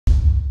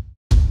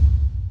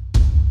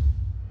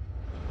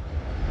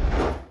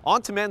On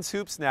to men's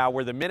hoops now,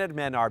 where the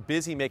Minutemen are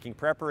busy making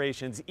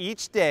preparations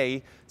each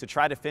day to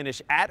try to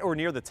finish at or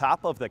near the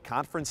top of the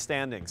conference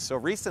standings. So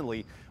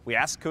recently, we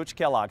asked Coach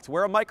Kellogg to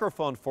wear a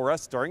microphone for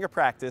us during a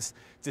practice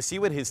to see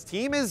what his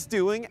team is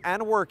doing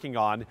and working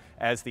on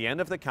as the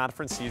end of the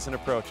conference season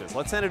approaches.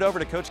 Let's send it over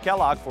to Coach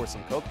Kellogg for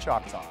some Coach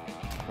Chalk Talk.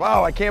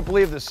 Wow, I can't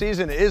believe the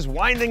season is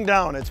winding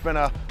down. It's been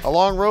a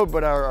long road,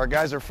 but our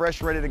guys are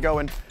fresh, ready to go.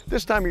 And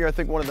this time of year, I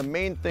think one of the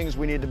main things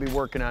we need to be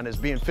working on is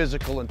being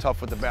physical and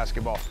tough with the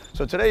basketball.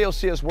 So today you'll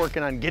see us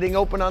working on getting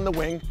open on the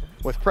wing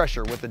with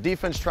pressure, with the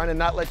defense trying to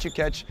not let you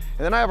catch.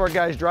 And then I have our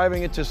guys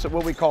driving into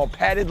what we call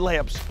padded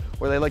layups,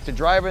 where they like to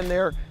drive in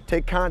there,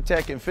 take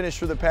contact, and finish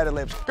through the padded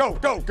layups. Go,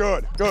 go,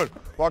 good, good.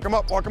 Walk them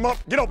up,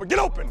 get open,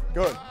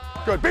 good,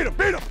 good, beat him.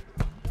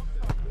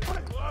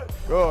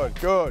 Good,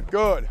 good,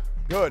 good,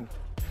 good.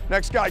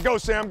 Next guy, go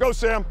Sam.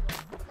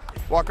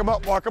 Walk him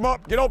up,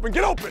 get open,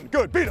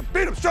 good, beat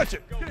him, stretch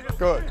it.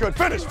 Good,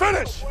 finish.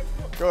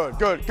 Good,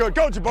 go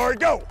Jabari,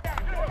 go.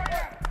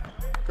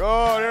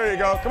 Good, there you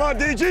go. Come on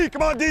DG.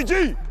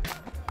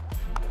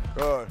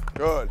 Good.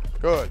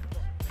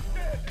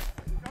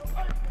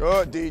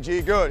 Good,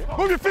 DG, good.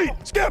 Move your feet,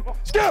 skip.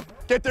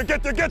 Get there,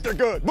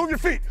 good. Move your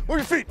feet,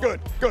 good.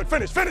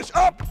 Finish,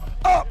 up.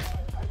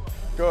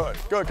 Good.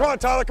 Come on,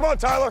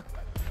 Tyler.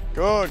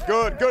 Good.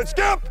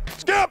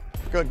 Skip.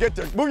 Good, get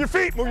there. Move your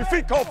feet,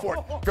 call for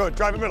it. Good,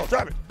 drive it middle,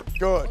 drive it.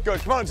 Good.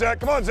 Come on,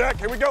 Zach.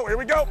 Here we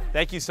go.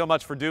 Thank you so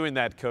much for doing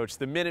that, Coach.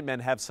 The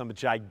Minutemen have some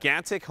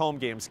gigantic home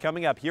games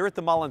coming up here at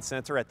the Mullins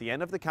Center at the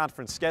end of the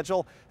conference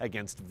schedule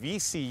against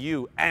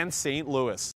VCU and St. Louis.